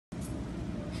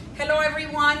Hello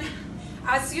everyone.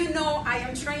 As you know, I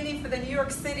am training for the New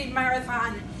York City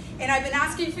Marathon, and I've been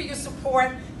asking for your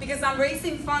support because I'm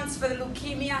raising funds for the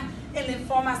Leukemia and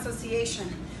Lymphoma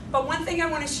Association. But one thing I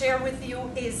want to share with you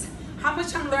is how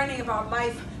much I'm learning about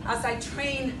life as I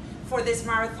train for this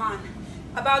marathon.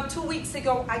 About 2 weeks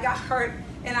ago, I got hurt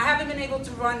and I haven't been able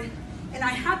to run, and I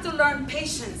had to learn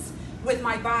patience with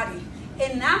my body.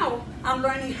 And now I'm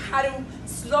learning how to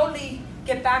slowly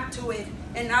get back to it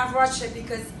and not rush it,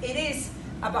 because it is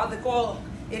about the goal.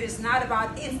 It is not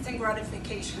about instant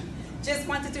gratification. Just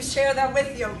wanted to share that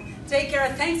with you. Take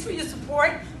care. Thanks for your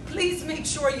support. Please make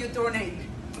sure you donate.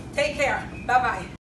 Take care. Bye-bye.